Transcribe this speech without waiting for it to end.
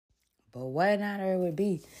But what an honor it would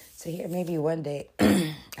be to hear maybe one day,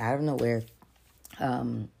 out of nowhere,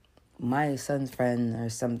 my son's friend or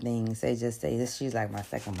something say this. She's like my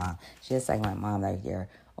second mom. She's like my mom right here,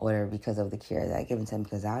 or whatever, because of the care that I give to him.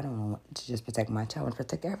 Because I don't want to just protect my child, I want to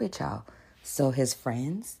protect every child. So his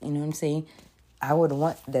friends, you know what I'm saying? I would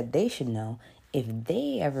want that they should know, if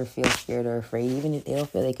they ever feel scared or afraid, even if they don't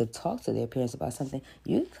feel they could talk to their parents about something,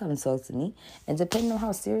 you come and talk to me. And depending on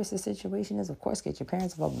how serious the situation is, of course, get your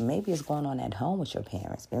parents involved. Maybe it's going on at home with your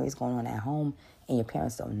parents. Maybe it's going on at home and your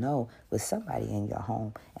parents don't know, with somebody in your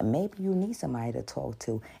home. And maybe you need somebody to talk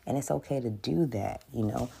to. And it's okay to do that, you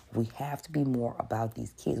know. We have to be more about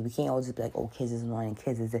these kids. We can't always just be like, oh, kids is annoying,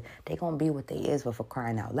 kids is it. They're going to be what they is, but for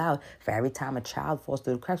crying out loud, for every time a child falls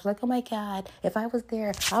through the cracks, we're like, oh my God, if I was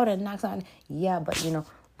there, I would have knocked on. Yeah, but you know,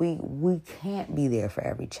 we can't be there for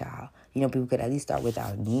every child. You know, people could at least start with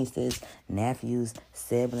our nieces, nephews,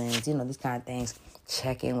 siblings, you know, these kind of things.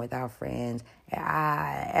 Check in with our friends.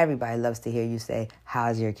 Everybody loves to hear you say,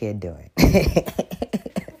 how's your kid doing? You know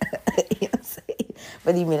what I'm saying?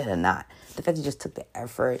 Whether you mean it or not. The fact you just took the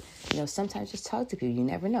effort, you know, sometimes just talk to people. You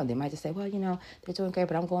never know. They might just say, well, you know, they're doing great,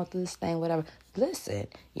 but I'm going through this thing, whatever. Listen,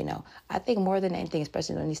 you know, I think more than anything,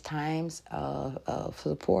 especially in these times of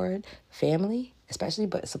support family, especially,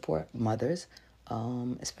 but support mothers,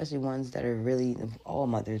 especially ones that are really all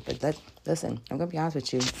mothers. But listen, I'm going to be honest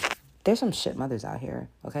with you. There's some shit mothers out here,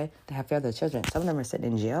 okay, that have failed their children. Some of them are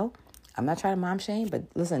sitting in jail. I'm not trying to mom shame, but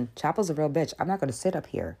listen, Chappell's a real bitch. I'm not going to sit up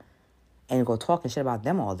here and go talking shit about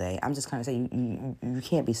them all day. I'm just kind of saying you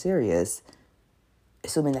can't be serious,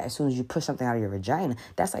 assuming that as soon as you push something out of your vagina,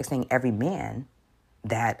 that's like saying every man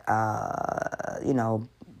that,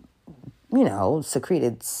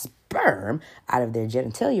 secreted sperm out of their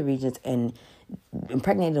genitalia regions and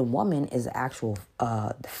impregnated a woman is actual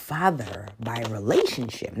father by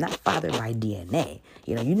relationship, not father by DNA.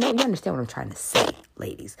 You understand what I'm trying to say,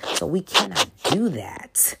 ladies. So we cannot do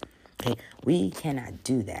that. Okay, we cannot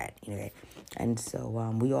do that. Okay, and so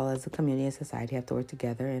we all, as a community and society, have to work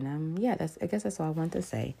together. And I guess that's all I want to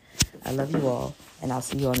say. I love you all, and I'll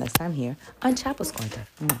see you all next time here on Chappell's Corner.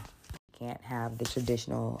 Can't have the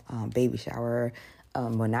traditional baby shower.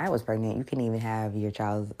 When I was pregnant, you couldn't even have your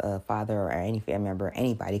child's father or any family member,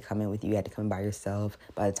 anybody come in with you. You had to come by yourself.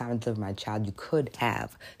 By the time I delivered my child, you could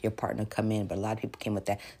have your partner come in, but a lot of people came with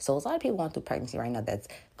that. So a lot of people going through pregnancy right now that's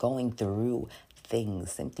going through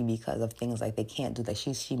things simply because of things like they can't do that.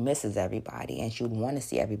 She misses everybody and she would want to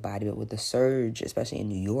see everybody, but with the surge, especially in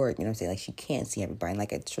New York, you know what I'm saying? Like, she can't see everybody. And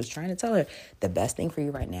like I was trying to tell her, the best thing for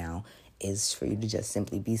you right now is for you to just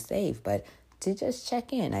simply be safe, but to just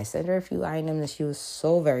check in. I sent her a few items and she was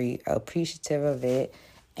so very appreciative of it.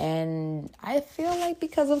 And I feel like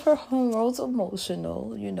because of her hormones,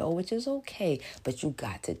 emotional, which is okay. But you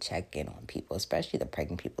got to check in on people, especially the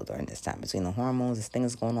pregnant people during this time. Between the hormones, this thing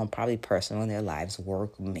is going on, probably personal in their lives,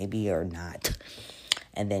 work, maybe or not.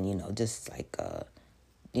 And then, just like, I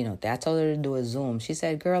told her to do a Zoom. She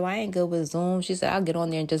said, girl, I ain't good with Zoom. She said, I'll get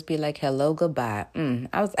on there and just be like, hello, goodbye.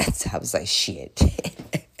 I was like, shit.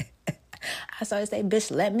 I started saying,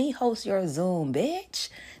 bitch, let me host your Zoom, bitch.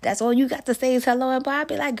 That's all you got to say is hello and bye. I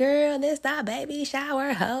be like, girl, this not baby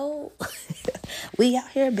shower, ho. We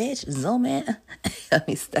out here, bitch, zooming. Let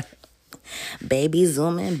me stop. Baby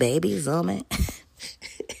zooming. They're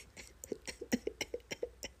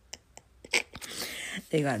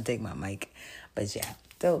going to take my mic. But yeah,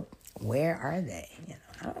 so where are they?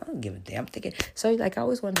 I don't give a damn. So like, I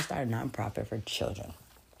always wanted to start a nonprofit for children.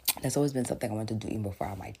 That's always been something I wanted to do even before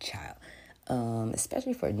I had my child.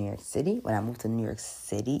 Especially for New York City. When I moved to New York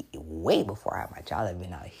City, way before I had my child, I've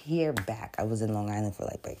been out here back. I was in Long Island for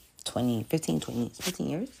like 16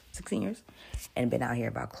 years, and been out here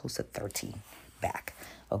about close to 13 back.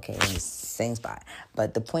 Okay, in the same spot.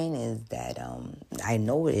 But the point is that I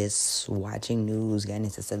noticed watching news, getting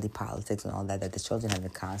into silly politics and all that the children have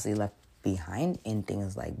been constantly left behind in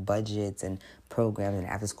things like budgets and programs and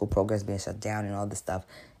after-school programs being shut down and all this stuff.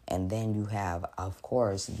 And then you have, of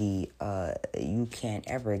course, you can't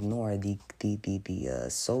ever ignore the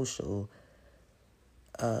social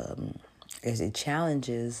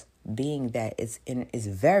challenges, being that it's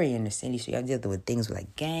very inner city. So you have to deal with things with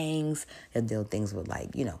like gangs, you have to deal with things with like,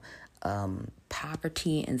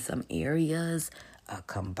 poverty in some areas,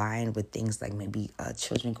 combined with things like maybe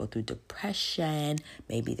children go through depression,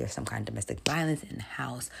 maybe there's some kind of domestic violence in the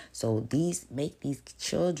house. So these make these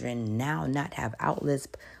children now not have outlets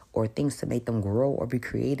or things to make them grow or be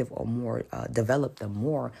creative or more, develop them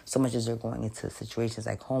more, so much as they're going into situations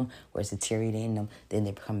like home where it's deteriorating them, then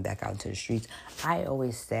they come back out into the streets. I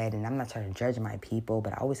always said, and I'm not trying to judge my people,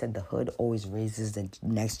 but I always said the hood always raises the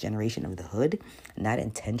next generation of the hood, not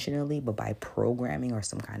intentionally, but by programming or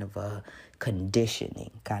some kind of a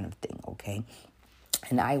conditioning kind of thing, okay?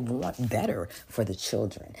 And I want better for the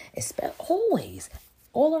children, always,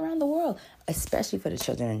 all around the world, especially for the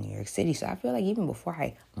children in New York City. So I feel like even before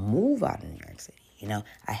I move out of New York City,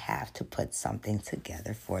 I have to put something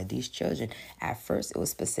together for these children. At first, it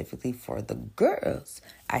was specifically for the girls.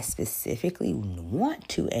 I specifically want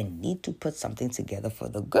to and need to put something together for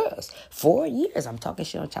the girls. 4 years, I'm talking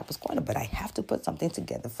shit on Chapel's Corner, but I have to put something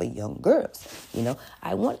together for young girls.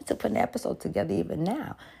 I wanted to put an episode together even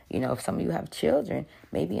now. If some of you have children,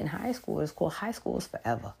 maybe in high school, it's called High School is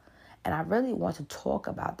Forever. And I really want to talk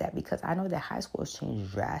about that because I know that high school has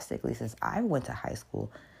changed drastically since I went to high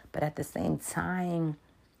school. But at the same time,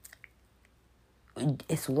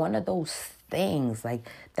 it's one of those things like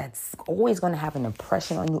that's always going to have an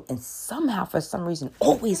impression on you and somehow, for some reason,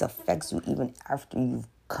 always affects you even after you've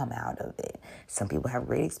come out of it. Some people have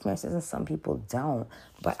great experiences and some people don't.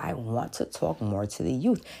 But I want to talk more to the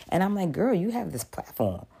youth. And I'm like, girl, you have this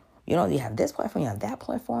platform. You have this platform, you have that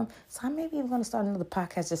platform. So I'm maybe even going to start another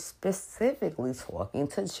podcast just specifically talking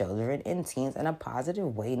to children and teens in a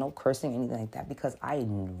positive way, no cursing, anything like that, because I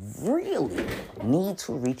really need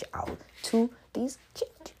to reach out to these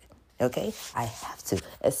children, okay? I have to,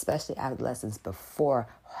 especially adolescents before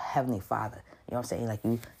Heavenly Father. You know what I'm saying? Like,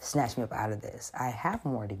 you snatch me up out of this. I have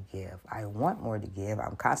more to give. I want more to give.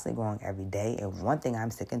 I'm constantly growing every day. And one thing, I'm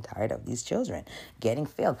sick and tired of these children getting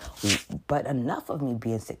failed. But enough of me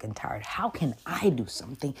being sick and tired. How can I do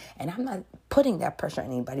something? And I'm not putting that pressure on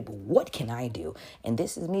anybody, but what can I do? And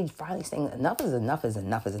this is me finally saying enough is enough is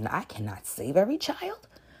enough is enough. I cannot save every child.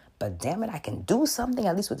 But damn it, I can do something,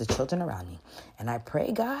 at least with the children around me. And I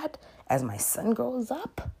pray, God, as my son grows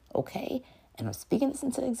up, okay, and I'm speaking this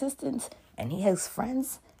into existence, and he has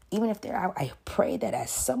friends, even if they're out, I pray that at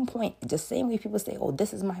some point, the same way people say, oh,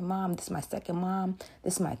 this is my mom, this is my second mom,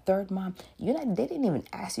 this is my third mom. They didn't even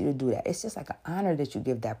ask you to do that. It's just like an honor that you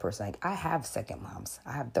give that person. Like, I have second moms.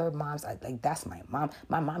 I have third moms. That's my mom.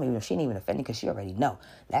 My mom, even if she ain't even offended, because she already know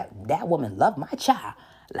that woman loved my child.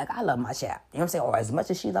 Like, I love my child. You know what I'm saying? Or as much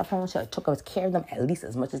as she loved her own child, took care of them at least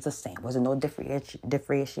as much as the same. Wasn't no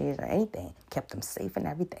differentiation or anything. Kept them safe and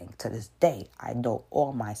everything. To this day, I know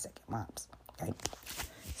all my second moms. Okay?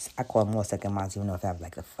 I call them more second moms, even though if I have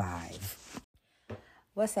like a 5.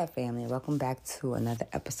 What's up, family? Welcome back to another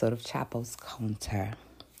episode of Chapel's Corner.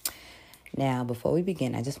 Now, before we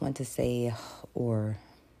begin, I just want to say or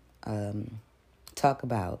talk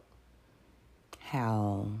about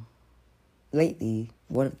how lately,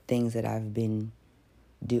 one of the things that I've been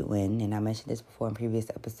doing, and I mentioned this before in previous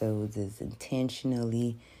episodes, is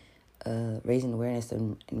intentionally raising awareness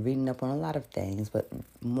and reading up on a lot of things, but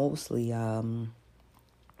mostly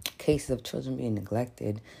cases of children being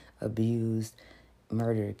neglected, abused,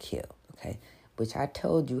 murdered, killed, okay? Which I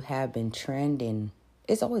told you have been trending.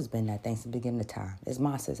 It's always been that thing since the beginning of time. There's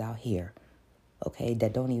monsters out here, okay,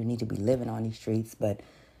 that don't even need to be living on these streets, but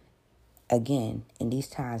again, in these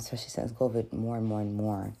times, especially since COVID, more and more and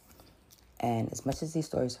more. And as much as these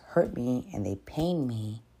stories hurt me and they pain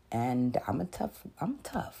me, and I'm tough,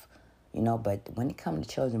 but when it comes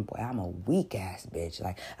to children, boy, I'm a weak ass bitch.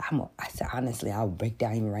 Like, I said, honestly, I'll break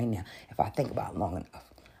down even right now if I think about it long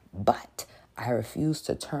enough. But I refuse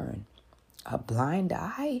to turn a blind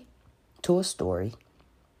eye to a story,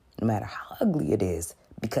 no matter how ugly it is,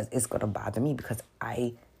 because it's going to bother me, because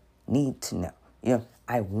I need to know.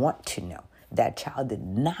 I want to know that child did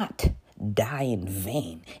not die in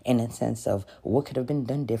vain, in a sense of what could have been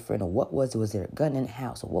done different, or was there a gun in the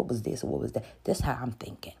house, or what was this, or what was that. That's how I'm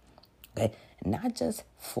thinking, okay? Not just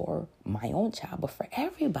for my own child, but for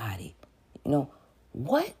everybody.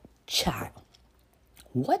 What child,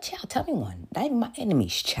 tell me one, not even my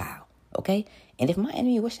enemy's child, okay? And if my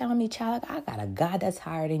enemy wish on me, child, I got a God that's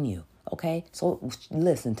higher than you, okay? So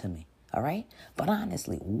listen to me, all right? But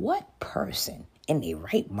honestly, what person in their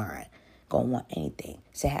right mind gonna want anything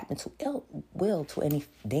to happen to ill will to any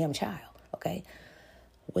damn child, okay?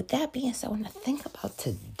 With that being said, when I think about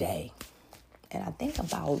today, and I think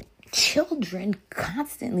about children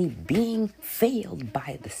constantly being failed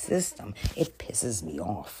by the system, it pisses me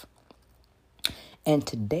off. And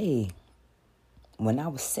today, when I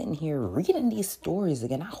was sitting here reading these stories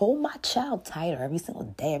again, I hold my child tighter every single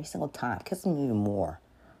day, every single time, kissing me even more.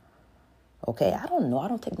 Okay, I don't know. I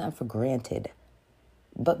don't take nothing for granted.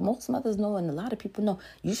 But most mothers know, and a lot of people know.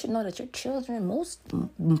 You should know that your children, most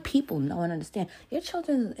people know and understand, your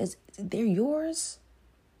children, they're yours.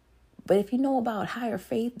 But if you know about higher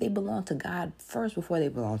faith, they belong to God first before they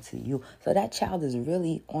belong to you. So that child is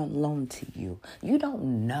really on loan to you. You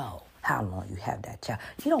don't know how long you have that child.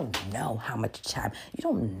 You don't know how much time. You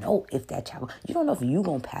don't know if that child, you don't know if you're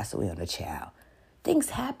going to pass away on the child.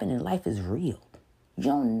 Things happen and life is real. You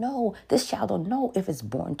don't know, this child don't know if it's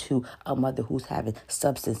born to a mother who's having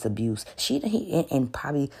substance abuse. And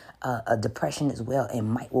probably a depression as well,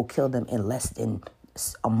 and will kill them in less than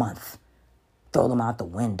a month. Throw them out the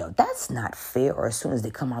window. That's not fair. Or as soon as they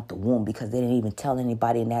come out the womb, because they didn't even tell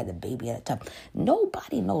anybody and they had the baby at the time.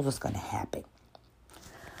 Nobody knows what's going to happen.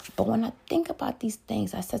 But when I think about these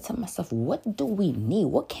things, I said to myself, what do we need?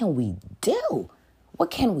 What can we do? What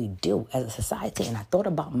can we do as a society? And I thought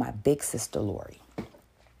about my big sister, Lori.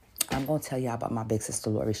 I'm going to tell you about my big sister,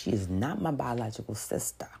 Lori. She is not my biological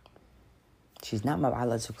sister. She's not my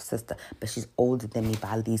biological sister, but she's older than me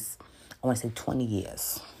by at least, I want to say 20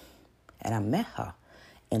 years. And I met her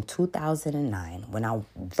in 2009 when I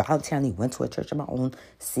voluntarily went to a church of my own,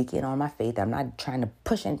 seeking on my faith. I'm not trying to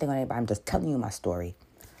push anything on anybody. I'm just telling you my story.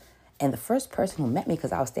 And the first person who met me,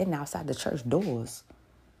 because I was standing outside the church doors,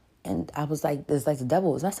 and I was like, it's like the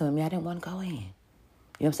devil was messing with me. I didn't want to go in. You know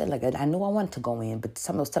what I'm saying? Like, I knew I wanted to go in, but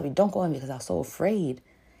some of those tell me, don't go in, because I was so afraid.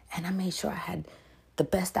 And I made sure I had the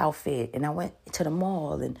best outfit. And I went to the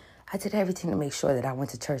mall, and I did everything to make sure that I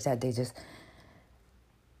went to church that day just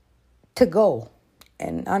to go.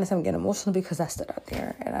 And honestly, I'm getting emotional because I stood out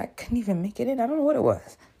there and I couldn't even make it in. I don't know what it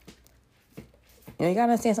was. You know, you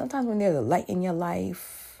gotta understand, sometimes when there's a light in your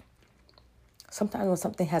life, sometimes when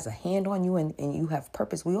something has a hand on you and you have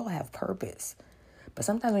purpose, we all have purpose. But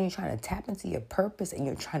sometimes when you're trying to tap into your purpose and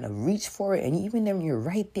you're trying to reach for it, and even when you're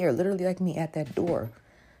right there, literally like me at that door,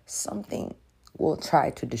 something will try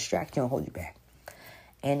to distract you and hold you back.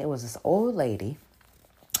 And it was this old lady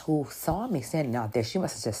who saw me standing out there. She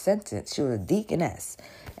must have just sent it. She was a deaconess.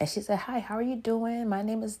 And she said, hi, how are you doing? My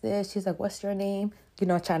name is this. She's like, what's your name? You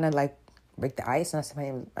know, trying to like break the ice. And I said,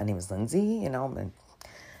 my name is Lindsay, you know. And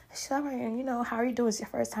she said, you know, how are you doing? Is it your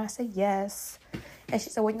first time? I said, yes. And she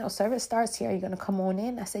said, well, you know, service starts here. Are you going to come on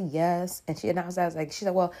in? I said, yes. And she announced, I was like, she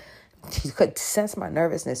said, well, she could sense my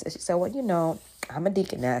nervousness. And she said, well, you know, I'm a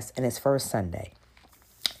deaconess and it's first Sunday.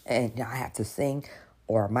 And I have to sing,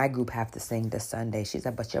 or my group have to sing this Sunday. She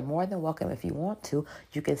said, but you're more than welcome if you want to.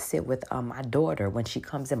 You can sit with my daughter when she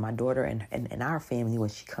comes in. My daughter and our family, when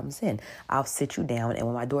she comes in, I'll sit you down. And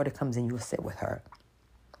when my daughter comes in, you'll sit with her.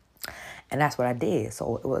 And that's what I did.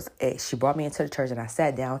 So she brought me into the church and I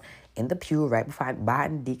sat down in the pew right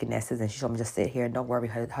behind the deaconesses. And she told me, just sit here and don't worry.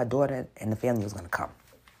 Her daughter and the family was going to come.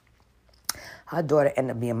 Her daughter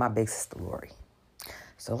ended up being my big sister, Lori.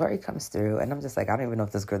 So Lori comes through, and I'm just like, I don't even know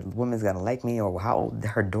if this woman's going to like me or how old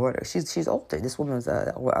her daughter. She's older. This woman was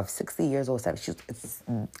of 60 years old. It's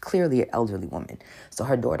clearly an elderly woman. So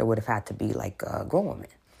her daughter would have had to be like a grown woman.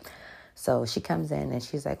 So she comes in, and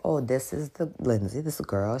she's like, oh, this is the Lindsay. This is a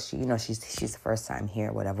girl. She, you know, she's the first time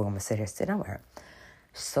here, whatever. I'm going to sit down with her.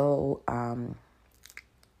 So,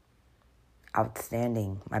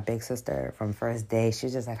 outstanding. My big sister from first day, she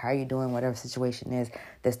was just like, how are you doing? Whatever situation is,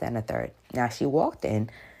 this, that, and the third. Now, she walked in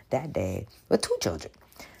that day with two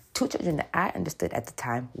children that I understood at the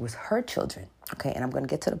time was her children. Okay, and I'm going to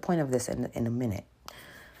get to the point of this in a minute.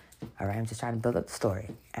 All right, I'm just trying to build up the story.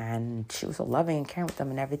 And she was so loving and caring with them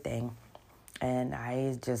and everything. And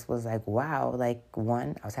I just was like, wow. Like,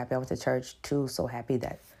 one, I was happy I went to church. Two, so happy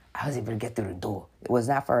that I was able to get through the door. It was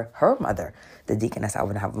not for her mother, the deaconess. I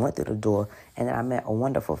wouldn't have went through the door. And then I met a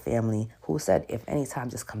wonderful family who said, if any time,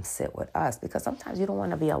 just come sit with us. Because sometimes you don't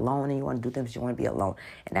want to be alone and you want to do things, you want to be alone.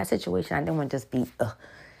 In that situation, I didn't want to just be,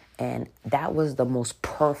 And that was the most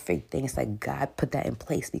perfect thing. It's like God put that in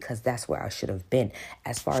place because that's where I should have been.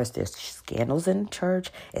 As far as there's scandals in the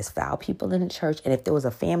church, there's foul people in the church. And if there was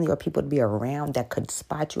a family or people to be around that could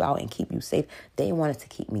spot you out and keep you safe, they wanted to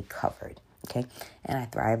keep me covered. Okay, and I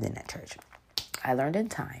thrived in that church. I learned in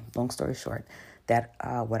time, long story short, that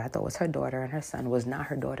what I thought was her daughter and her son was not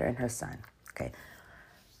her daughter and her son. Okay,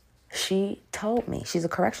 she told me she was a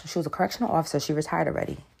correctional officer. She retired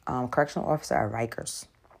already. Correctional officer at Rikers.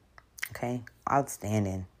 Okay,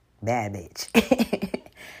 outstanding, bad bitch.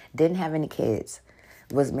 Didn't have any kids.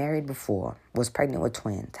 Was married before. Was pregnant with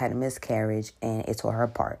twins. Had a miscarriage, and it tore her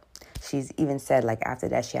apart. She's even said like after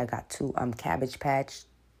that she had got two Cabbage Patch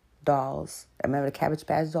dolls. I remember the Cabbage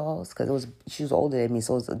Patch dolls because she was older than me,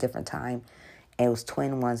 so it was a different time. And it was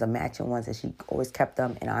twin ones, or matching ones, and she always kept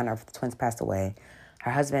them in honor of the twins passed away.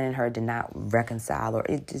 her husband and her did not reconcile, or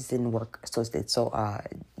it just didn't work.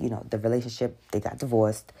 The relationship, they got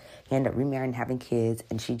divorced. He ended up remarrying, having kids,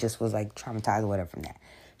 and she just was like traumatized or whatever from that.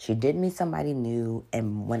 She did meet somebody new,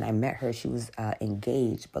 and when I met her, she was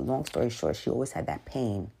engaged. But long story short, she always had that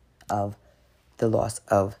pain of the loss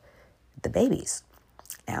of the babies.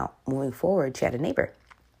 Now, moving forward, she had a neighbor.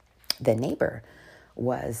 The neighbor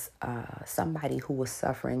was somebody who was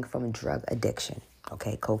suffering from drug addiction,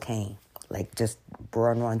 cocaine, like just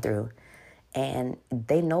run through. And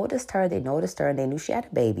they noticed her, and they knew she had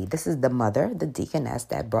a baby. This is the mother, the deaconess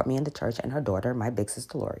that brought me into church, and her daughter, my big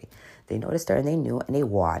sister Lori. They noticed her and they knew and they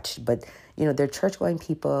watched. But, they're church-going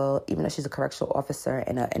people, even though she's a correctional officer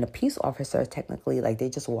and a peace officer, technically, like they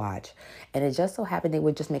just watch. And it just so happened they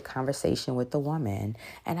would just make conversation with the woman.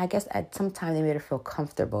 And I guess at some time they made her feel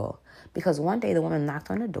comfortable. Because one day the woman knocked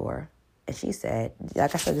on the door. And she said,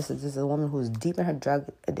 like I said, this is a woman who's deep in her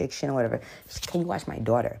drug addiction or whatever. She said, "Can you watch my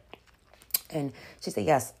daughter?" And she said,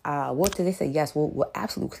 "Yes." What did they say? Yes. Well,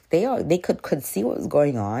 absolutely. They could see what was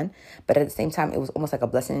going on, but at the same time, it was almost like a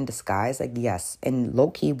blessing in disguise. Like, yes, and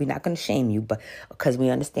low key, we're not going to shame you, but because we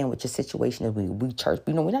understand what your situation is. We church,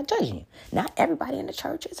 we're not judging you. Not everybody in the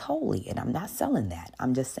church is holy, and I'm not selling that.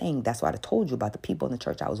 I'm just saying that's what I told you about the people in the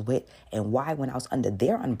church I was with and why when I was under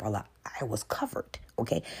their umbrella, I was covered.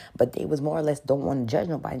 Okay, but they was more or less don't want to judge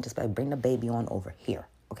nobody and just like bring the baby on over here.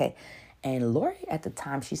 Okay. And Lori at the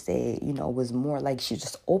time, she said, was more like she was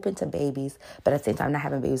just open to babies, but at the same time, not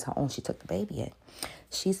having babies of her own, she took the baby in.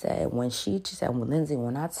 She said, Lindsay,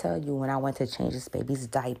 when I tell you, when I went to change this baby's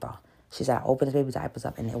diaper, she said, I opened this baby's diapers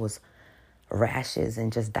up and it was rashes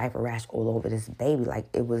and just diaper rash all over this baby. Like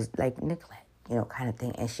it was like neglect, kind of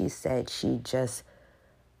thing. And she said she just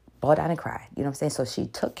bawled out and cried, you know what I'm saying? So she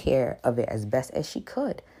took care of it as best as she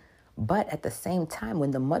could. But at the same time,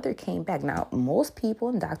 when the mother came back, now most people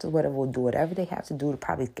and doctors, whatever, will do whatever they have to do to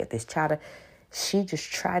probably get this child. She just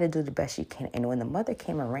tried to do the best she can. And when the mother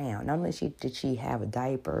came around, not only did she have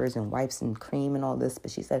diapers and wipes and cream and all this,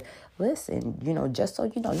 but she said, listen, just so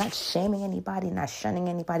you know, not shaming anybody, not shunning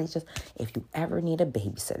anybody, just if you ever need a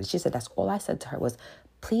babysitter. She said, that's all I said to her was,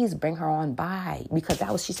 please bring her on by, because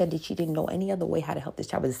she said that she didn't know any other way how to help this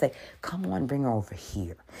child, but to say, come on, bring her over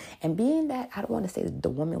here. And being that, I don't want to say that the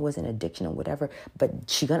woman was in addiction or whatever, but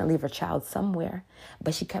she's going to leave her child somewhere.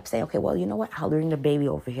 But she kept saying, okay, well, you know what? I'll bring the baby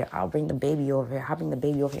over here. I'll bring the baby over here. I'll bring the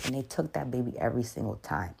baby over here. And they took that baby every single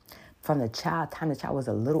time. From the time the child was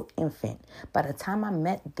a little infant. By the time I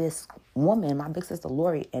met this woman, my big sister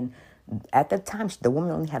Lori, and at the time, the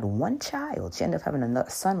woman only had one child. She ended up having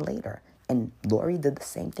another son later. And Lori did the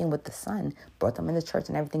same thing with the son, brought them in the church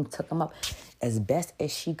and everything, took them up as best as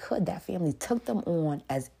she could. That family took them on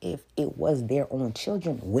as if it was their own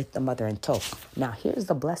children with the mother in tow. Now, here's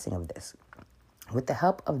the blessing of this. With the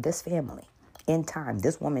help of this family, in time,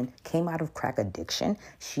 this woman came out of crack addiction.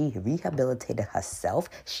 She rehabilitated herself.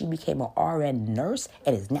 She became an RN nurse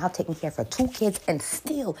and is now taking care of her 2 kids and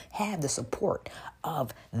still have the support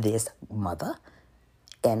of this mother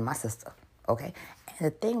and my sister. Okay. And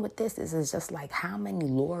the thing with this is just like how many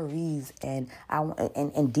Lories and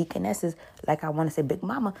deaconesses, like I want to say Big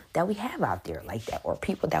Mama, that we have out there like that, or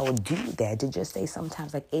people that will do that to just say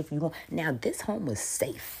sometimes like, if you want. Now, this home was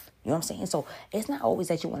safe. You know what I'm saying? So it's not always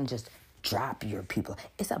that you want to just drop your people.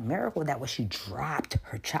 It's a miracle that when she dropped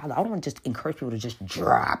her child, I don't want to just encourage people to just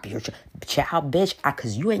drop your child, bitch,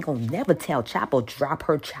 because you ain't going to never tell Chapo drop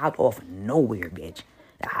her child off nowhere, bitch.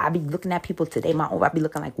 I be looking at people today, I be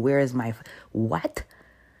looking like, where is my, what?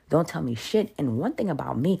 Don't tell me shit. And one thing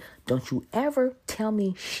about me, don't you ever tell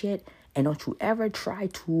me shit, and don't you ever try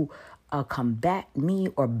to combat me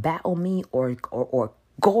or battle me or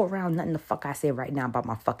go around nothing the fuck I say right now about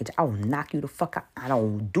my fucking child. I will knock you the fuck out. I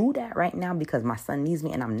don't do that right now because my son needs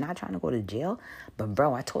me and I'm not trying to go to jail. But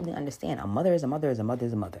bro, I totally understand. A mother is a mother is a mother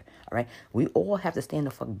is a mother. All right. We all have to stand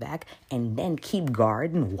the fuck back and then keep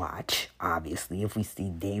guard and watch. Obviously, if we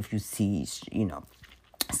see Dave, you see,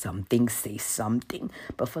 something, say something.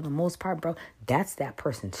 But for the most part, bro, that's that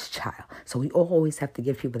person's child. So we always have to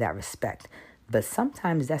give people that respect. But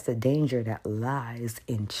sometimes that's the danger that lies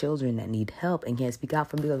in children that need help and can't speak out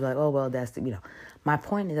for people like, oh, well, that's, my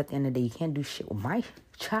point is at the end of the day, you can't do shit with my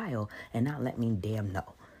child and not let me damn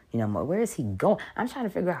know. Where is he going? I'm trying to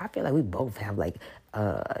figure out. I feel like we both have we're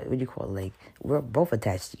both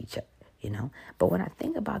attached to each other. But when I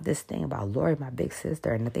think about this thing about Lori, my big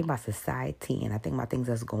sister, and I think about society, and I think about things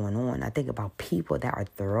that's going on, I think about people that are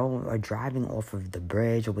thrown or driving off of the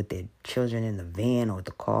bridge or with their children in the van or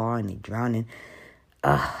the car and they're drowning.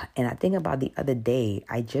 And I think about the other day,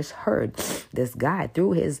 I just heard this guy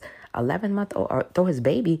threw his 11-month or throw his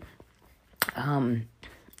baby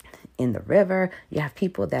in the river. You have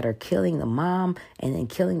people that are killing the mom and then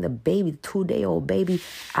killing the baby, the 2-day-old baby.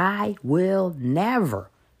 I will never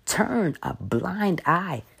turn a blind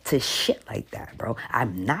eye to shit like that, bro.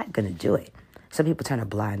 I'm not going to do it. Some people turn a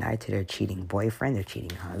blind eye to their cheating boyfriend, their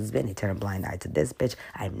cheating husband. They turn a blind eye to this bitch.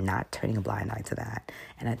 I'm not turning a blind eye to that.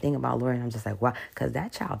 And I think about Lori and I'm just like, wow, because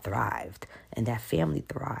that child thrived and that family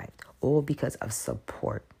thrived all because of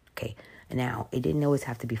support. Okay. Now, it didn't always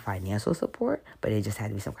have to be financial support, but it just had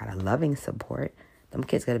to be some kind of loving support. Them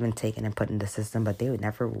kids could have been taken and put in the system, but they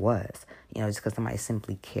never was. Just because somebody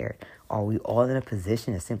simply cared. Are we all in a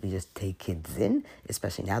position to simply just take kids in,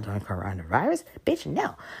 especially now during coronavirus? Bitch,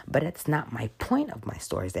 no. But that's not my point of my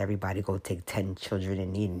story, is that everybody go take 10 children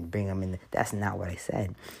in need and bring them in. That's not what I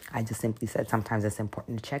said. I just simply said sometimes it's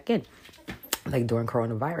important to check in. Like during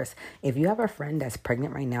coronavirus, if you have a friend that's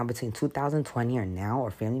pregnant right now between 2020 or now,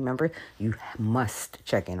 or family member, you must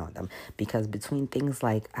check in on them. Because between things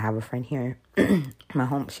like, I have a friend here,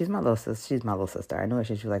 she's my little sister. I know her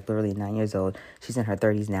since she was like literally 9 years old. She's in her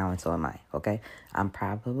 30s now, and so am I, okay? I'm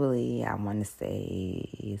probably, I want to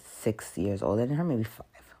say 6 years older than her, maybe 5,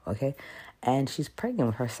 okay? And she's pregnant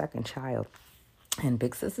with her second child. And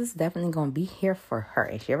Big Sis is definitely going to be here for her.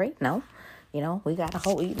 And she already know. We got a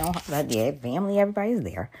whole, family, everybody's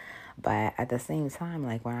there. But at the same time,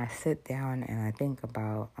 like when I sit down and I think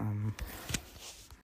about